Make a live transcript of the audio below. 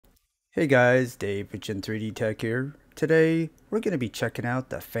Hey guys, Dave with Gen3D Tech here. Today, we're going to be checking out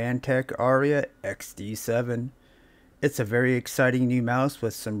the Fantech Aria XD7. It's a very exciting new mouse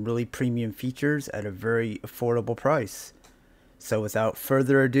with some really premium features at a very affordable price. So without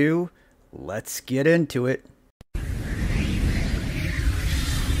further ado, let's get into it.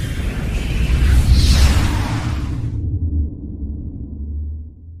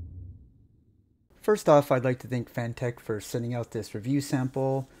 First off, I'd like to thank Fantech for sending out this review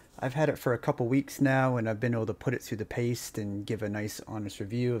sample. I've had it for a couple weeks now and I've been able to put it through the paste and give a nice honest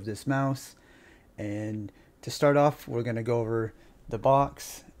review of this mouse. And to start off, we're going to go over the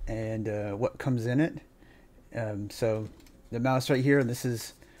box and what comes in it. So the mouse right here, and this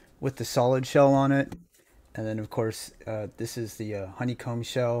is with the solid shell on it. And then of course, this is the honeycomb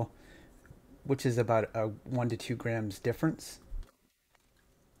shell, which is about a 1 to 2 grams difference.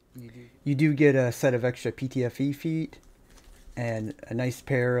 You do get a set of extra PTFE feet and a nice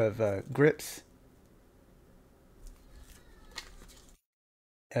pair of grips,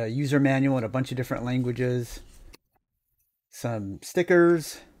 a user manual in a bunch of different languages, some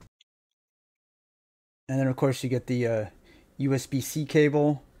stickers, and then of course you get the USB-C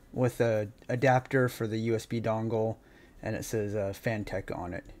cable with a adapter for the USB dongle, and it says Fantech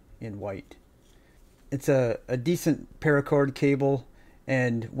on it in white. It's a decent paracord cable,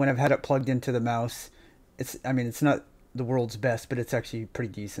 and when I've had it plugged into the mouse, it's not the world's best, but it's actually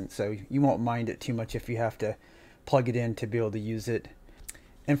pretty decent, so you won't mind it too much if you have to plug it in to be able to use it.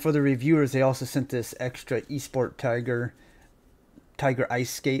 And for the reviewers, they also sent this extra eSport Tiger ice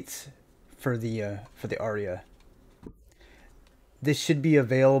skates for the Aria. This should be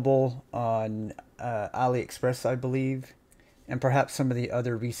available on AliExpress, I believe, and perhaps some of the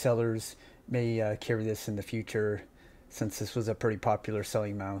other resellers may carry this in the future, since this was a pretty popular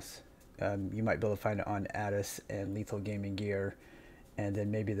selling mouse. You might be able to find it on Addis and Lethal Gaming Gear, and then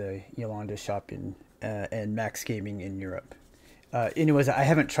maybe the Yolanda shop and Max Gaming in Europe. Anyways, I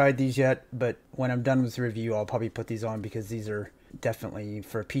haven't tried these yet, but when I'm done with the review, I'll probably put these on because these are definitely,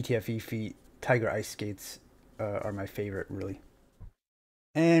 for PTFE feet, Tiger ice skates are my favorite, really.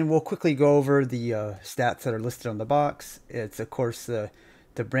 And we'll quickly go over the stats that are listed on the box. It's, of course, the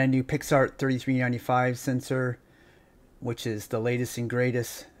brand new PixArt 3395 sensor, which is the latest and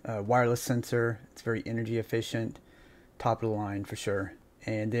greatest wireless sensor. It's very energy efficient, top of the line for sure.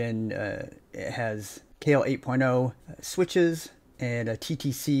 And then it has KL 8.0 switches and a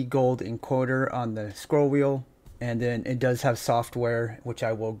TTC gold encoder on the scroll wheel. And then it does have software, which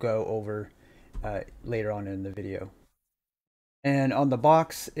I will go over later on in the video. And on the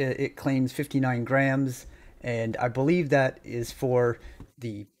box, it claims 59 grams, and I believe that is for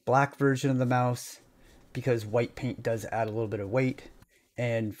the black version of the mouse, because white paint does add a little bit of weight,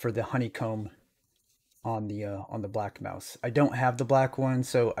 and for the honeycomb on the black mouse. I don't have the black one,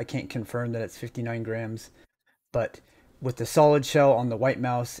 so I can't confirm that it's 59 grams, but with the solid shell on the white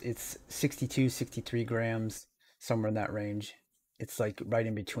mouse, it's 62, 63 grams, somewhere in that range. It's like right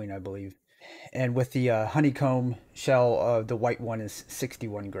in between, I believe. And with the honeycomb shell, the white one is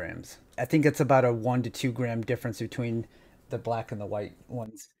 61 grams. I think it's about a 1 to 2 gram difference between the black and the white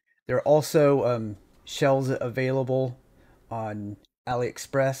ones. There are also shells available on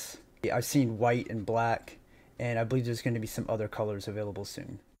AliExpress. I've seen white and black, and I believe there's going to be some other colors available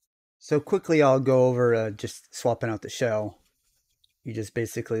soon. So quickly, I'll go over just swapping out the shell. You just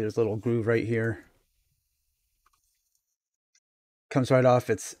basically, there's a little groove right here. Comes right off.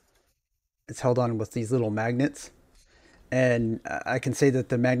 It's held on with these little magnets, and I can say that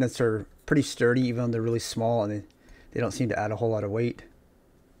the magnets are pretty sturdy, even though they're really small, and they don't seem to add a whole lot of weight.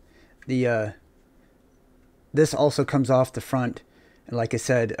 This also comes off the front, and like I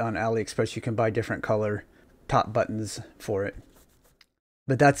said, on AliExpress you can buy different color top buttons for it.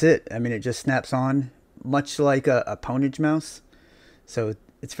 But that's it. I mean, it just snaps on, much like a Ponage mouse. So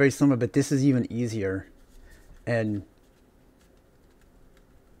it's very similar, but this is even easier. And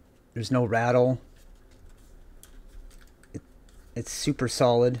there's no rattle. It's super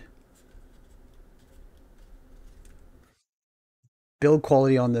solid. Build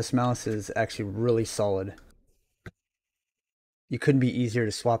quality on this mouse is actually really solid. You couldn't be easier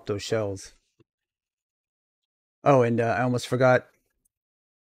to swap those shells. Oh, and I almost forgot.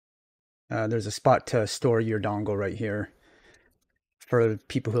 There's a spot to store your dongle right here for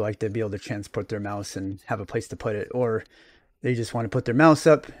people who like to be able to transport their mouse and have a place to put it, or they just want to put their mouse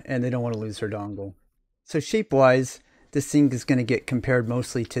up and they don't want to lose their dongle. So shape-wise, this thing is going to get compared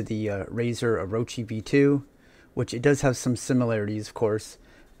mostly to the Razer Orochi V2, which it does have some similarities, of course.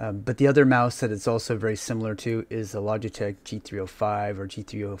 But the other mouse that it's also very similar to is the Logitech G305 or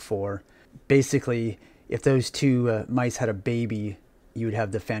G304. Basically, if those two mice had a baby, you would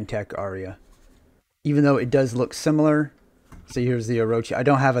have the Fantech Aria. Even though it does look similar, so here's the Orochi. I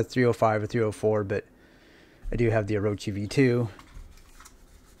don't have a 305 or 304, but I do have the Orochi V2.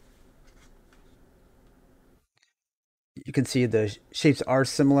 You can see the shapes are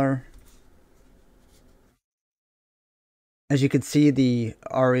similar. As you can see, the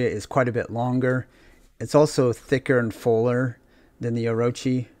Aria is quite a bit longer. It's also thicker and fuller than the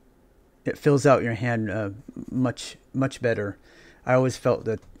Orochi. It fills out your hand much better. I always felt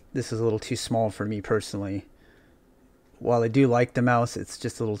that this is a little too small for me personally. While I do like the mouse, it's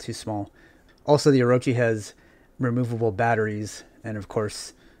just a little too small. Also, the Orochi has removable batteries, and of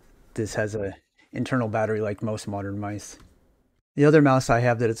course, this has a internal battery like most modern mice. The other mouse I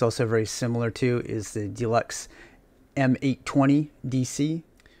have that it's also very similar to is the Deluxe M820 DC,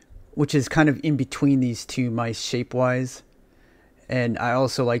 which is kind of in between these two mice shape-wise. And I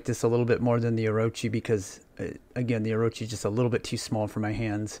also like this a little bit more than the Orochi because, again, the Orochi is just a little bit too small for my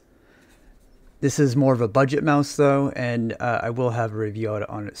hands. This is more of a budget mouse, though, and I will have a review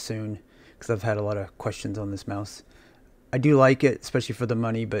on it soon because I've had a lot of questions on this mouse. I do like it, especially for the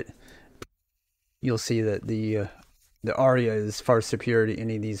money, but you'll see that the Aria is far superior to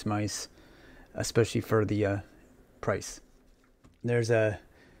any of these mice, especially for the price. There's a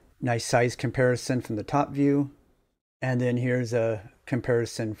nice size comparison from the top view, and then here's a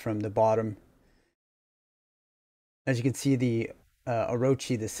comparison from the bottom. As you can see, the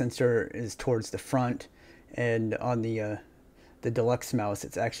Orochi, the sensor is towards the front, and on the Deluxe mouse,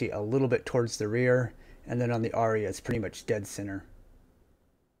 it's actually a little bit towards the rear, and then on the Aria, it's pretty much dead center.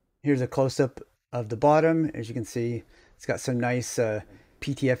 Here's a close-up of the bottom. As you can see, it's got some nice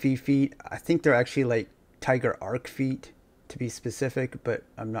PTFE feet. I think they're actually like Tiger Arc feet, to be specific, but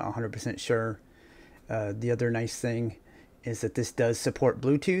I'm not 100% sure. The other nice thing is that this does support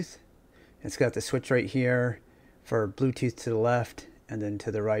Bluetooth. It's got the switch right here for Bluetooth to the left, and then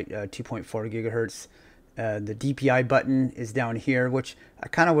to the right, 2.4 gigahertz. The DPI button is down here, which I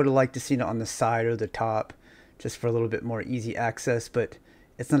kind of would have liked to see it on the side or the top, just for a little bit more easy access, but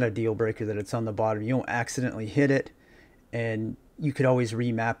it's not a deal breaker that it's on the bottom. You don't accidentally hit it, and you could always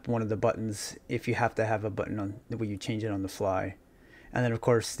remap one of the buttons if you have to have a button on where you change it on the fly. And then of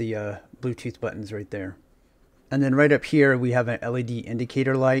course the Bluetooth buttons right there. And then right up here we have an LED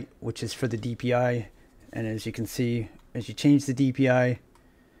indicator light, which is for the DPI. And as you can see, as you change the DPI,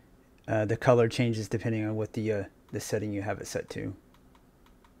 the color changes depending on what the setting you have it set to.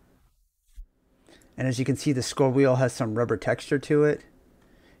 And as you can see, the scroll wheel has some rubber texture to it.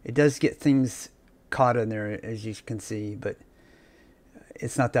 It does get things caught in there, as you can see, but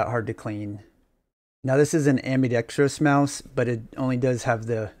it's not that hard to clean. Now this is an ambidextrous mouse, but it only does have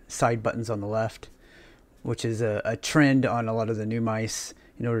the side buttons on the left, which is a trend on a lot of the new mice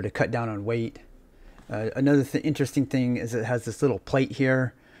in order to cut down on weight. Another interesting thing is it has this little plate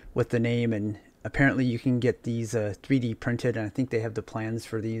here with the name, and apparently you can get these 3D printed, and I think they have the plans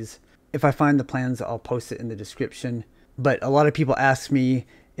for these. If I find the plans, I'll post it in the description. But a lot of people ask me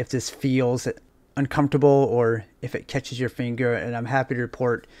if this feels uncomfortable or if it catches your finger, and I'm happy to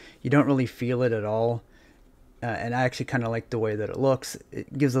report you don't really feel it at all. And I actually kind of like the way that it looks.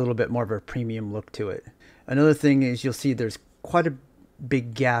 It gives a little bit more of a premium look to it. Another thing is you'll see there's quite a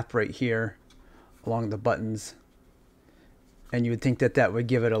big gap right here along the buttons, and you would think that that would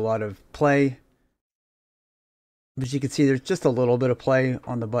give it a lot of play, but you can see there's just a little bit of play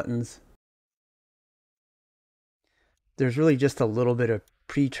on the buttons. There's really just a little bit of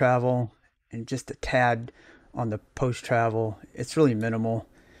pre-travel and just a tad on the post-travel. It's really minimal.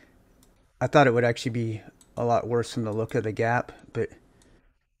 I thought it would actually be a lot worse from the look of the gap, but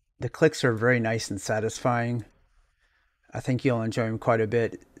the clicks are very nice and satisfying. I think you'll enjoy them quite a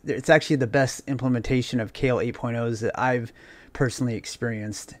bit. It's actually the best implementation of Kale 8.0s that I've personally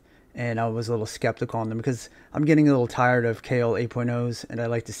experienced, and I was a little skeptical on them because I'm getting a little tired of Kale 8.0s and I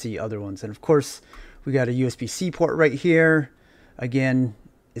like to see other ones. And of course, we got a USB-C port right here. Again,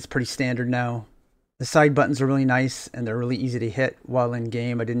 it's pretty standard now. The side buttons are really nice and they're really easy to hit while in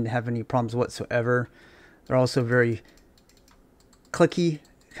game. I didn't have any problems whatsoever. They're also very clicky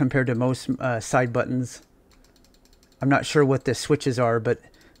compared to most side buttons. I'm not sure what the switches are, but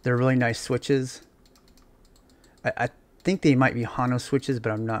they're really nice switches. I think they might be Hano switches,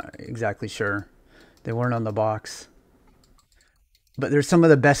 but I'm not exactly sure. They weren't on the box. But they're some of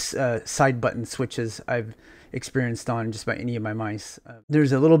the best side button switches I've experienced on just about any of my mice.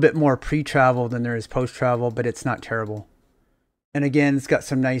 There's a little bit more pre-travel than there is post-travel, but it's not terrible. And again, it's got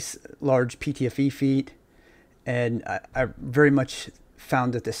some nice large PTFE feet, and I very much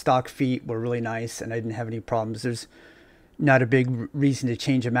found that the stock feet were really nice and I didn't have any problems. There's not a big reason to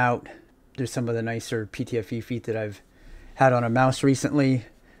change them out. There's some of the nicer PTFE feet that I've had on a mouse recently,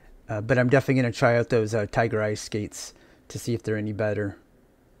 but I'm definitely going to try out those Tiger Eye skates to see if they're any better.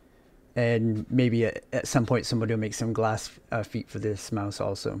 And maybe at some point somebody will make some glass feet for this mouse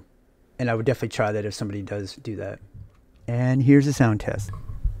also. And I would definitely try that if somebody does do that. And here's a sound test.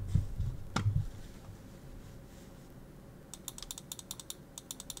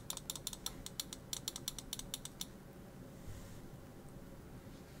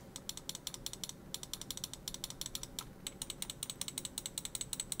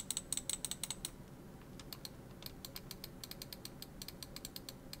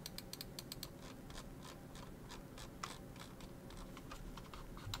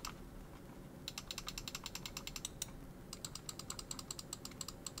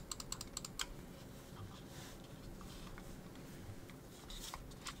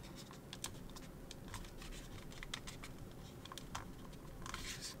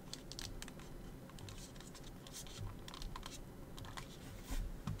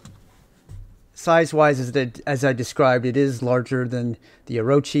 Size-wise, as I described, it is larger than the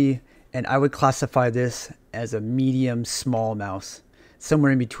Orochi, and I would classify this as a medium-small mouse,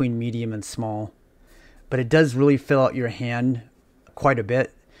 somewhere in between medium and small. But it does really fill out your hand quite a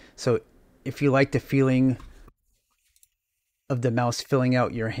bit. So if you like the feeling of the mouse filling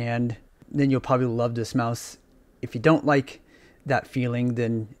out your hand, then you'll probably love this mouse. If you don't like that feeling,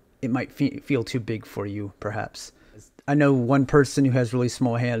 then it might feel too big for you, perhaps. I know one person who has really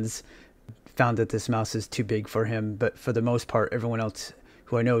small hands found that this mouse is too big for him, but for the most part, everyone else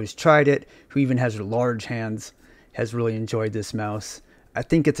who I know has tried it, who even has large hands, has really enjoyed this mouse. I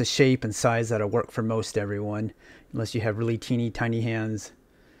think it's a shape and size that'll work for most everyone, unless you have really teeny tiny hands.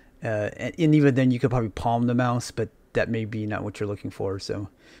 And even then, you could probably palm the mouse, but that may be not what you're looking for, so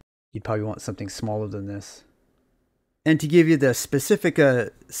you'd probably want something smaller than this. And to give you the specific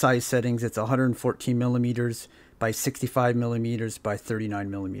size settings, it's 114 millimeters by 65 millimeters by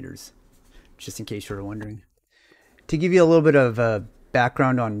 39 millimeters. Just in case you were wondering. To give you a little bit of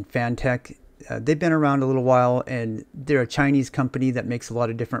background on Fantech, they've been around a little while, and they're a Chinese company that makes a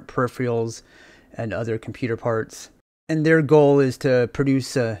lot of different peripherals and other computer parts. And their goal is to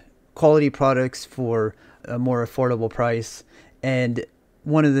produce quality products for a more affordable price. And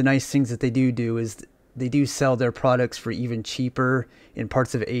one of the nice things that they do is they do sell their products for even cheaper in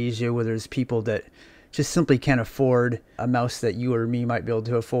parts of Asia where there's people that just simply can't afford a mouse that you or me might be able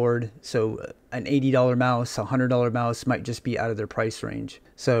to afford. So an $80 mouse, a $100 mouse might just be out of their price range.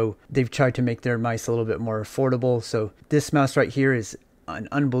 So they've tried to make their mice a little bit more affordable. So this mouse right here is an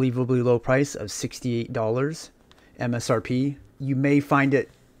unbelievably low price of $68 MSRP. You may find it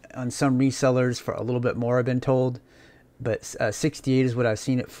on some resellers for a little bit more, I've been told, but 68 is what I've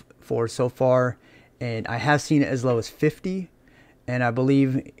seen it for so far. And I have seen it as low as 50. And I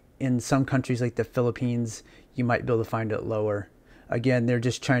believe in some countries like the Philippines, you might be able to find it lower. Again, they're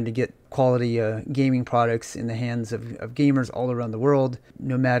just trying to get quality gaming products in the hands of gamers all around the world,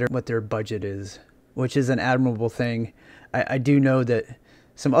 no matter what their budget is, which is an admirable thing. I do know that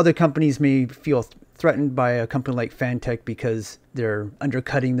some other companies may feel threatened by a company like Fantech because they're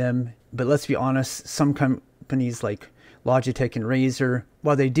undercutting them. But let's be honest, some companies like Logitech and Razer,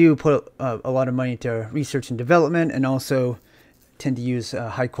 while they do put a lot of money into research and development and also tend to use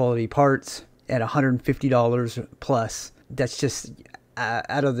high quality parts at $150 plus, that's just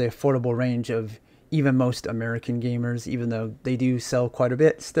out of the affordable range of even most American gamers, even though they do sell quite a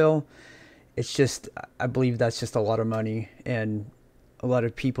bit still. It's just, I believe that's just a lot of money, and a lot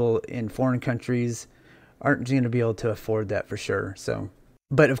of people in foreign countries aren't going to be able to afford that for sure. So,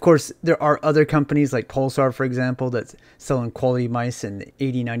 but of course, there are other companies like Pulsar, for example, that's selling quality mice in the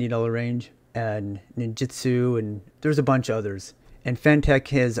 $80, $90 range, and Ninjitsu, and there's a bunch of others. And Fantech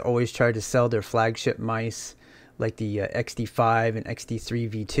has always tried to sell their flagship mice like the XD5 and XD3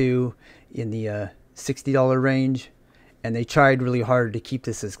 V2 in the $60 range. And they tried really hard to keep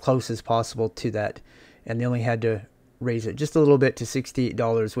this as close as possible to that. And they only had to raise it just a little bit to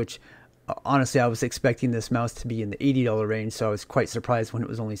 $68, which honestly, I was expecting this mouse to be in the $80 range. So I was quite surprised when it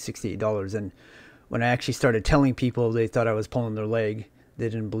was only $68. And when I actually started telling people, they thought I was pulling their leg. They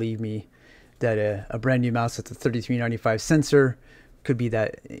didn't believe me that a brand new mouse with a 3395 sensor could be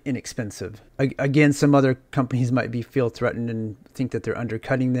that inexpensive. Again, some other companies might feel threatened and think that they're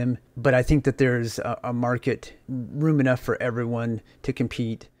undercutting them, but I think that there's a market, room enough for everyone to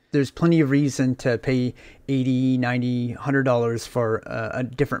compete. There's plenty of reason to pay $80, $90, $100 for a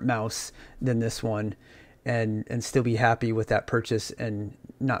different mouse than this one and still be happy with that purchase and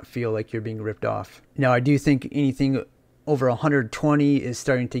not feel like you're being ripped off. Now, I do think anything over 120 is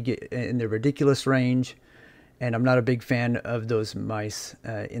starting to get in the ridiculous range, and I'm not a big fan of those mice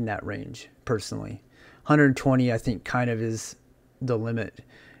in that range personally. 120, I think, kind of is the limit,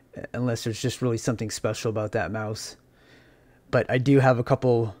 unless there's just really something special about that mouse. But I do have a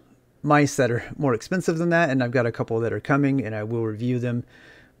couple mice that are more expensive than that, and I've got a couple that are coming, and I will review them.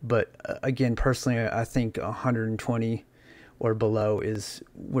 But again, personally, I think 120 or below is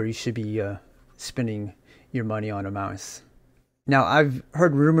where you should be spending your money on a mouse. Now, I've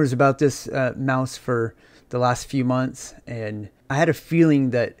heard rumors about this mouse for the last few months, and I had a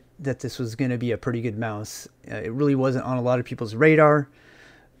feeling that this was going to be a pretty good mouse. It really wasn't on a lot of people's radar,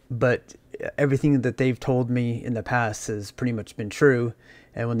 but everything that they've told me in the past has pretty much been true.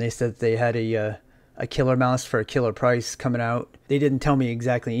 And when they said they had a killer mouse for a killer price coming out, they didn't tell me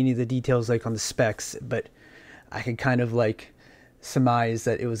exactly any of the details like on the specs, but I could kind of like surmise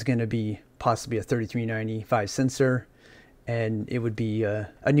that it was going to be possibly a 3395 sensor, and it would be a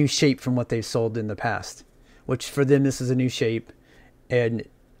new shape from what they've sold in the past, which for them, this is a new shape. And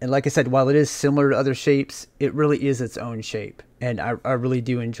like I said, while it is similar to other shapes, it really is its own shape. And I really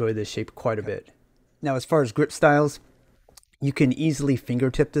do enjoy this shape quite a bit. Now, as far as grip styles, you can easily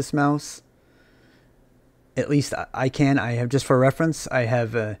fingertip this mouse. At least I can. I have, just for reference, I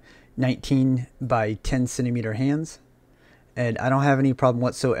have 19 by 10 centimeter hands, and I don't have any problem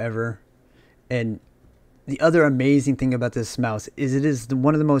whatsoever. And the other amazing thing about this mouse is it is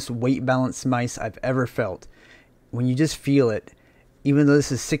one of the most weight balanced mice I've ever felt. When you just feel it, even though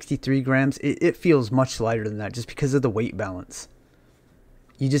this is 63 grams, it feels much lighter than that just because of the weight balance.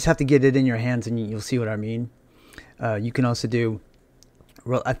 You just have to get it in your hands and you'll see what I mean. You can also do,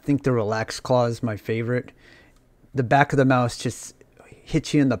 I think the relaxed claw is my favorite. The back of the mouse just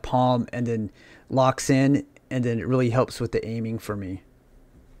hits you in the palm and then locks in, and then it really helps with the aiming for me.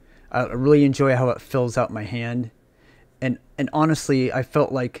 I really enjoy how it fills out my hand. And honestly, I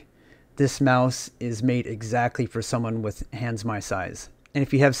felt like this mouse is made exactly for someone with hands my size. And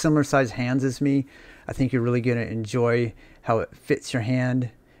if you have similar size hands as me, I think you're really going to enjoy how it fits your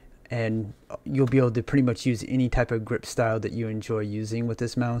hand, and you'll be able to pretty much use any type of grip style that you enjoy using with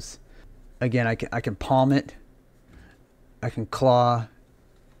this mouse. Again, I can palm it, I can claw,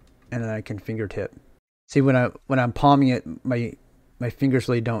 and then I can fingertip. See, when I'm palming it, my fingers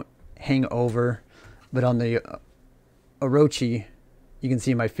really don't hang over, but on the Orochi, you can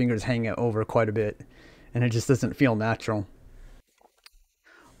see my fingers hang over quite a bit, and it just doesn't feel natural.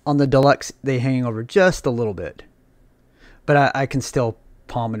 On the Deluxe, they hang over just a little bit, but I can still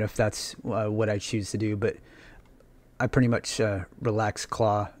palm it if that's what I choose to do. But I pretty much relax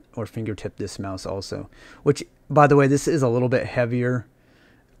claw or fingertip this mouse also, which, by the way, this is a little bit heavier.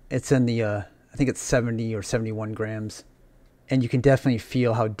 It's in the I think it's 70 or 71 grams, and you can definitely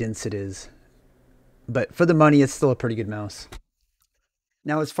feel how dense it is. But for the money, it's still a pretty good mouse.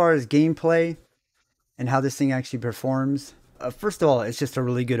 Now, as far as gameplay and how this thing actually performs, first of all, it's just a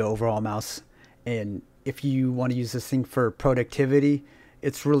really good overall mouse. And if you want to use this thing for productivity,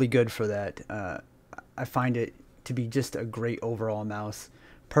 it's really good for that. I find it to be just a great overall mouse.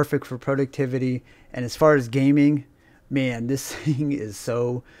 Perfect for productivity. And as far as gaming, man, this thing is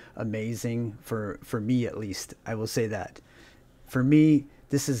so amazing for me, at least. I will say that. For me,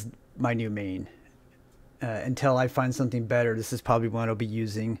 this is my new main. Until I find something better, this is probably what I'll be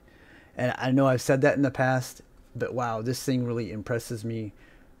using. And I know I've said that in the past, but wow, this thing really impresses me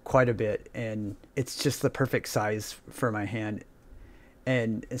quite a bit, and it's just the perfect size for my hand.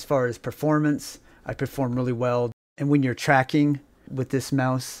 And as far as performance, I perform really well. And when you're tracking with this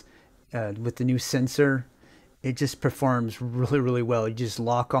mouse, with the new sensor, it just performs really, really well. You just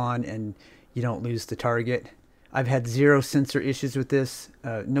lock on and you don't lose the target. I've had zero sensor issues with this.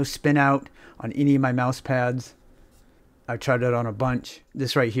 No spin out on any of my mouse pads. I've tried it on a bunch.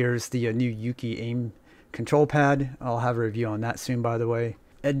 This right here is the new Yuki aim control pad. I'll have a review on that soon, by the way.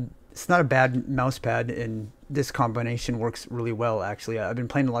 And it's not a bad mouse pad, and this combination works really well, actually. I've been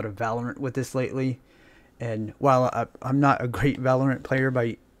playing a lot of Valorant with this lately, and while I'm not a great Valorant player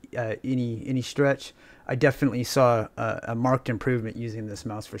by any stretch, I definitely saw a marked improvement using this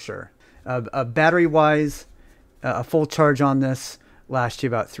mouse for sure. Battery-wise, a full charge on this lasts you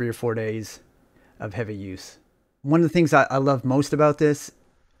about 3 or 4 days of heavy use. One of the things I love most about this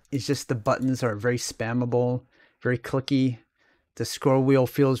is just the buttons are very spammable, very clicky. The scroll wheel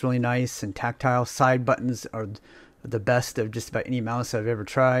feels really nice and tactile. Side buttons are the best of just about any mouse I've ever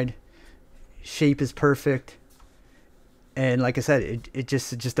tried. Shape is perfect. And like I said,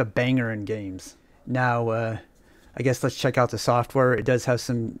 it's just a banger in games. Now, I guess let's check out the software. It does have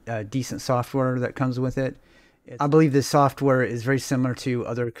some decent software that comes with it. I believe this software is very similar to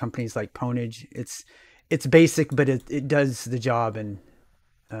other companies like Ponage. It's basic, but it does the job. And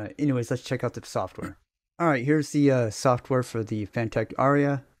anyways, let's check out the software. All right, here's the software for the Fantech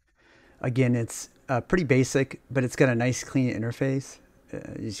Aria. Again, it's Pretty basic, but it's got a nice clean interface.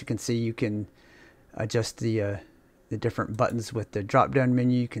 As you can see, you can adjust the different buttons with the drop down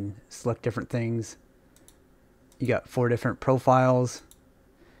menu. You can select different things. You got 4 different profiles.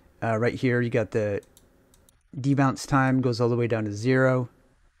 Right here you got the debounce time, goes all the way down to 0,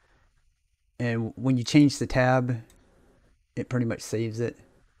 and when you change the tab it pretty much saves it.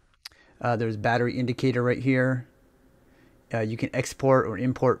 There's battery indicator right here. You can export or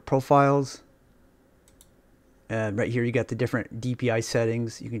import profiles. Right here you got the different DPI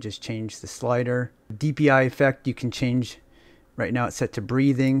settings. You can just change the slider. DPI effect you can change. Right now it's set to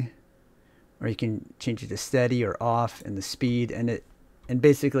breathing, or you can change it to steady or off, and the speed, and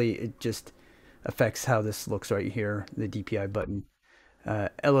basically it just affects how this looks right here, the DPI button.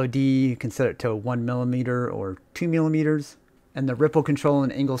 LOD, you can set it to 1 millimeter or 2 millimeters. And the ripple control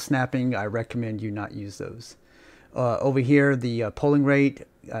and angle snapping, I recommend you not use those. Over here, the polling rate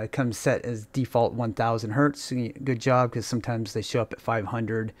comes set as default 1000 hertz. Good job, because sometimes they show up at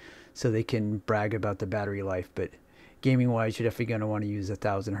 500, so they can brag about the battery life. But gaming wise, you're definitely going to want to use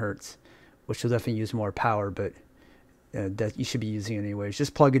 1000 hertz, which will definitely use more power, but that you should be using anyways.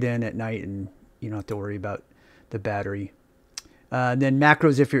 Just plug it in at night and you don't have to worry about the battery. Then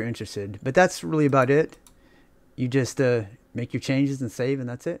macros if you're interested, but that's really about it. You just make your changes and save, and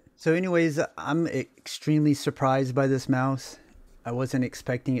that's it. So anyways, I'm extremely surprised by this mouse. I wasn't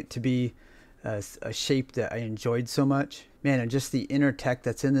expecting it to be a shape that I enjoyed so much. Man, and just the inner tech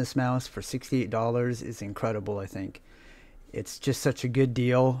that's in this mouse for $68 is incredible, I think. It's just such a good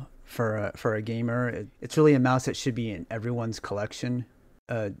deal for a gamer. It's really a mouse that should be in everyone's collection.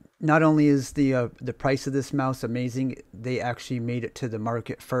 Not only is the price of this mouse amazing, they actually made it to the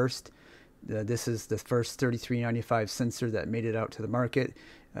market first. This is the first $33.95 sensor that made it out to the market.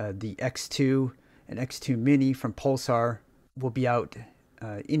 The X2 and X2 Mini from Pulsar will be out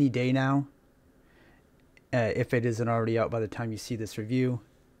any day now, if it isn't already out by the time you see this review.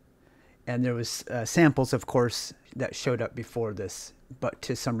 And there was samples, of course, that showed up before this, but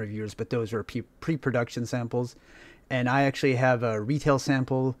to some reviewers, but those were pre-production samples. And I actually have a retail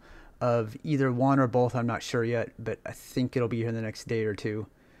sample of either one or both. I'm not sure yet, but I think it'll be here in the next day or two.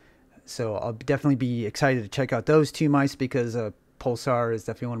 So I'll definitely be excited to check out those 2 mice, because Pulsar is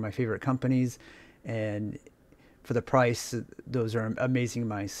definitely one of my favorite companies. And for the price, those are amazing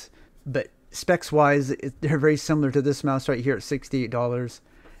mice. But specs wise, they're very similar to this mouse right here at $68.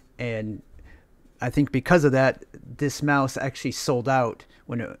 And I think because of that, this mouse actually sold out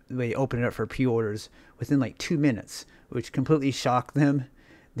when they opened it up for pre-orders within like 2 minutes, which completely shocked them.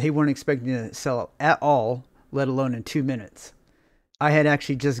 They weren't expecting to sell at all, let alone in 2 minutes. I had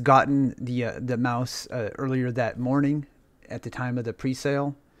actually just gotten the mouse earlier that morning at the time of the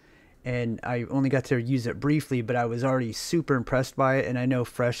pre-sale, and I only got to use it briefly, but I was already super impressed by it. And I know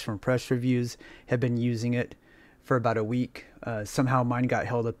Fresh from Press Reviews have been using it for about a week. Somehow mine got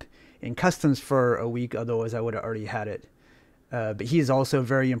held up in customs for a week, otherwise I would have already had it. But he is also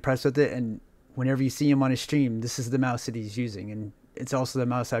very impressed with it, and whenever you see him on his stream, this is the mouse that he's using, and it's also the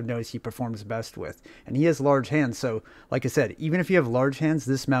mouse I've noticed he performs best with. And he has large hands, so like I said, even if you have large hands,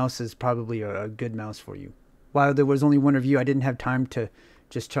 this mouse is probably a good mouse for you. While there was only one review, I didn't have time to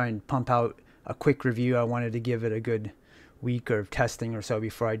just try and pump out a quick review. I wanted to give it a good week of testing or so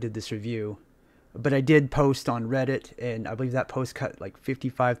before I did this review. But I did post on Reddit, and I believe that post got like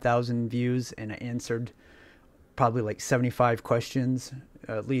 55,000 views, and I answered probably like 75 questions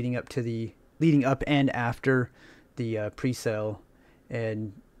leading up and after the pre-sale,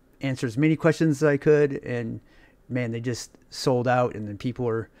 and answered as many questions as I could. And man, they just sold out, and then people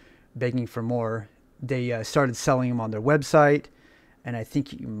were begging for more. They started selling them on their website, and I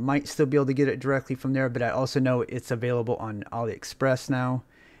think you might still be able to get it directly from there, but I also know it's available on AliExpress now,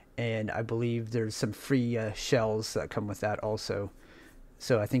 and I believe there's some free shells that come with that also.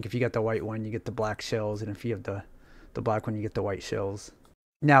 So I think if you got the white one, you get the black shells, and if you have the black one, you get the white shells.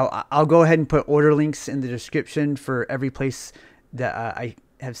 Now, I'll go ahead and put order links in the description for every place that I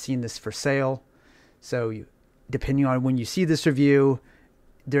have seen this for sale. So depending on when you see this review,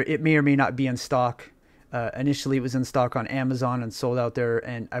 it may or may not be in stock. Initially, it was in stock on Amazon and sold out there,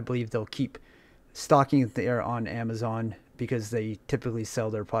 and I believe they'll keep stocking it there on Amazon, because they typically sell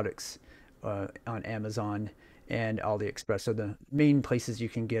their products on Amazon and AliExpress are the main places you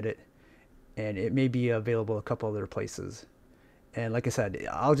can get it, and it may be available a couple other places. And like I said,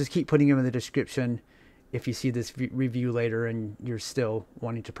 I'll just keep putting them in the description if you see this review later and you're still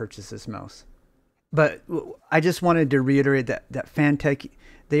wanting to purchase this mouse. But I just wanted to reiterate that Fantech,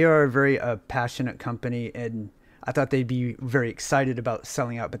 they are a very passionate company, and I thought they'd be very excited about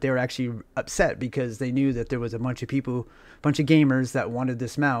selling out, but they were actually upset because they knew that there was a bunch of people, a bunch of gamers that wanted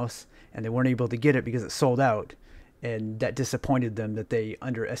this mouse, and they weren't able to get it because it sold out. And that disappointed them, that they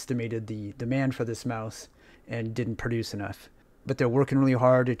underestimated the demand for this mouse and didn't produce enough. But they're working really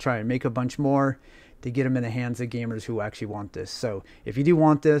hard to try and make a bunch more to get them in the hands of gamers who actually want this. So if you do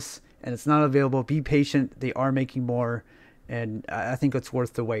want this and it's not available, be patient. They are making more, and I think it's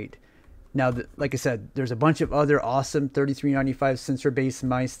worth the wait. Now, like I said, there's a bunch of other awesome $33.95 sensor-based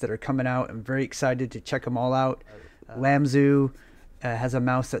mice that are coming out. I'm very excited to check them all out. Lamzu has a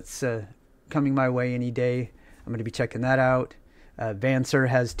mouse that's coming my way any day. I'm going to be checking that out. Vancer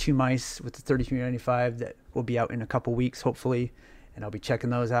has 2 mice with the $33.95 that will be out in a couple weeks, hopefully, and I'll be checking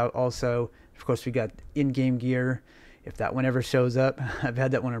those out also. Of course, we got in-game gear. If that one ever shows up, I've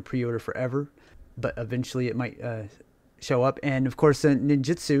had that one on pre-order forever, but eventually it might show up. And of course,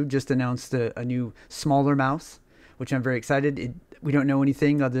 Ninjutsu just announced a new smaller mouse, which I'm very excited. We don't know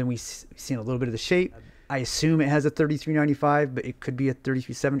anything other than we've seen a little bit of the shape. I assume it has a $33.95, but it could be a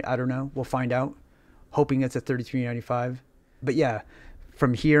 $33.70. I don't know. We'll find out. Hoping it's a $33.95. But yeah,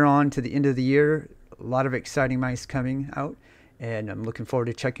 from here on to the end of the year, a lot of exciting mice coming out, and I'm looking forward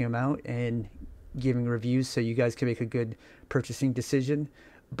to checking them out and giving reviews so you guys can make a good purchasing decision.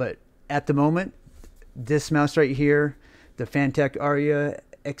 But at the moment, this mouse right here, the Fantech Aria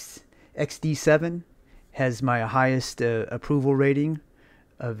XD7, has my highest approval rating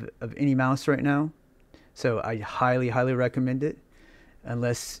of any mouse right now. So I highly, highly recommend it,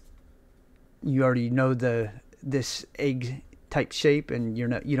 unless you already know this egg type shape and you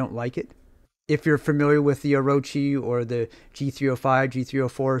don't like it. If you're familiar with the Orochi or the G305,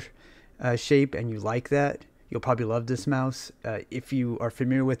 G304 shape and you like that, you'll probably love this mouse. If you are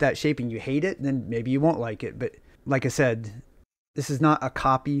familiar with that shape and you hate it, then maybe you won't like it. But like I said, this is not a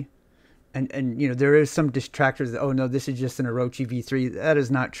copy. And you know, there is some detractors that, oh no, this is just an Orochi V3. That is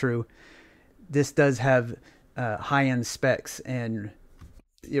not true. This does have high-end specs, and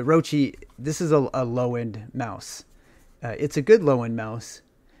the Orochi, this is a low-end mouse. It's a good low-end mouse,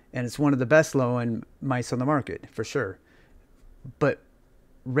 and it's one of the best low-end mice on the market, for sure. But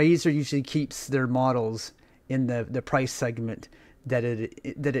Razer usually keeps their models in the price segment that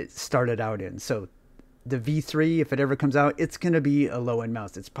it started out in. So the V3, if it ever comes out, it's going to be a low-end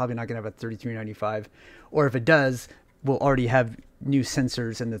mouse. It's probably not going to have a $33.95, or if it does, we'll already have new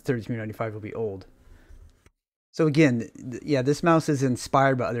sensors, and the $33.95 will be old. So again, yeah, this mouse is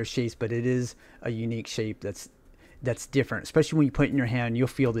inspired by other shapes, but it is a unique shape that's different. Especially when you put it in your hand, you'll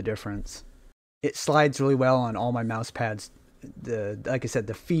feel the difference. It slides really well on all my mouse pads. Like I said,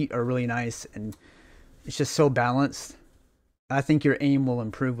 the feet are really nice, and it's just so balanced. I think your aim will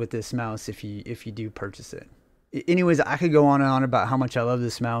improve with this mouse if you do purchase it. Anyways, I could go on and on about how much I love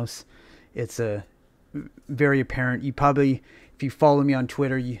this mouse. It's very apparent. You probably, if you follow me on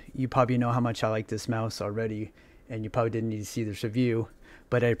Twitter, you probably know how much I like this mouse already, and you probably didn't need to see this review.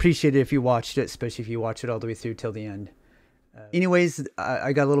 But I appreciate it if you watched it, especially if you watch it all the way through till the end. Anyways,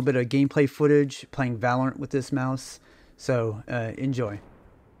 I got a little bit of gameplay footage playing Valorant with this mouse, so enjoy.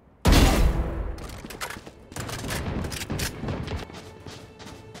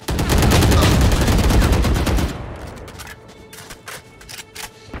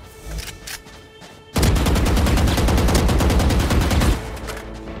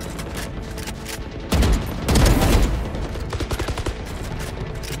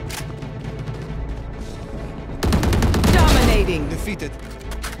 Defeated.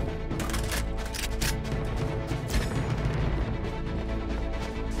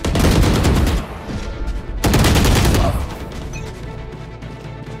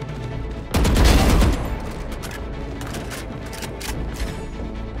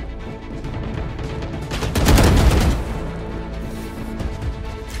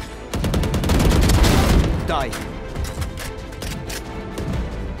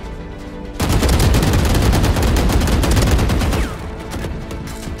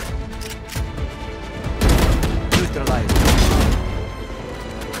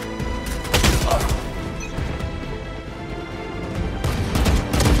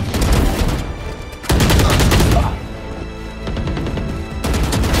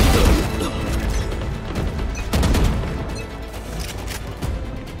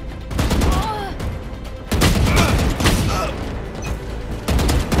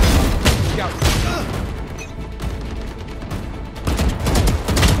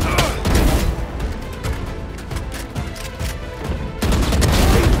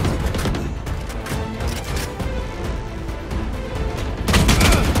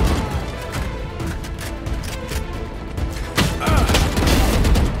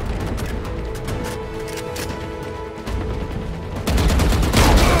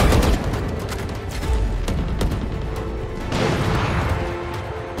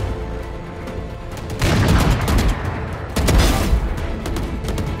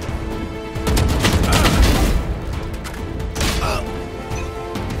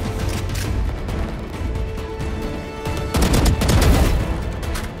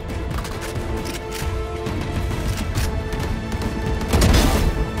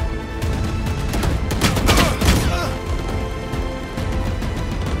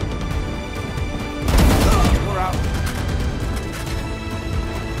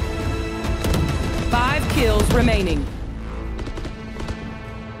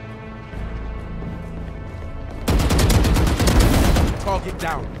 Target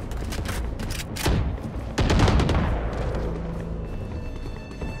down.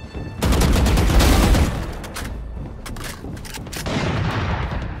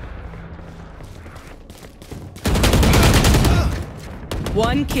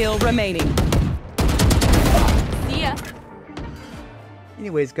 One kill remaining. See ya.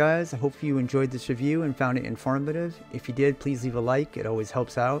 Anyways, guys, I hope you enjoyed this review and found it informative. If you did, please leave a like. It always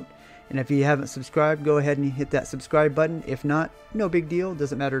helps out. And if you haven't subscribed, go ahead and hit that subscribe button. If not, no big deal.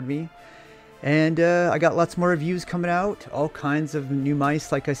 Doesn't matter to me. And I got lots more reviews coming out. All kinds of new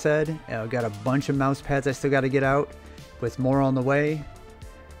mice, like I said. I've got a bunch of mouse pads I still got to get out, with more on the way.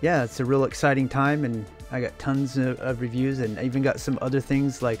 Yeah, it's a real exciting time, and I got tons of reviews, and I even got some other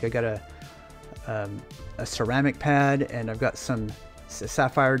things, like I got a ceramic pad, and I've got some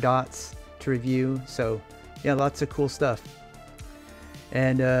sapphire dots to review. So yeah, lots of cool stuff.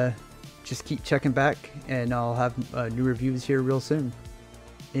 And just keep checking back, and I'll have new reviews here real soon.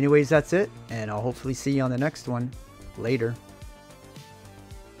 Anyways, that's it, and I'll hopefully see you on the next one. Later.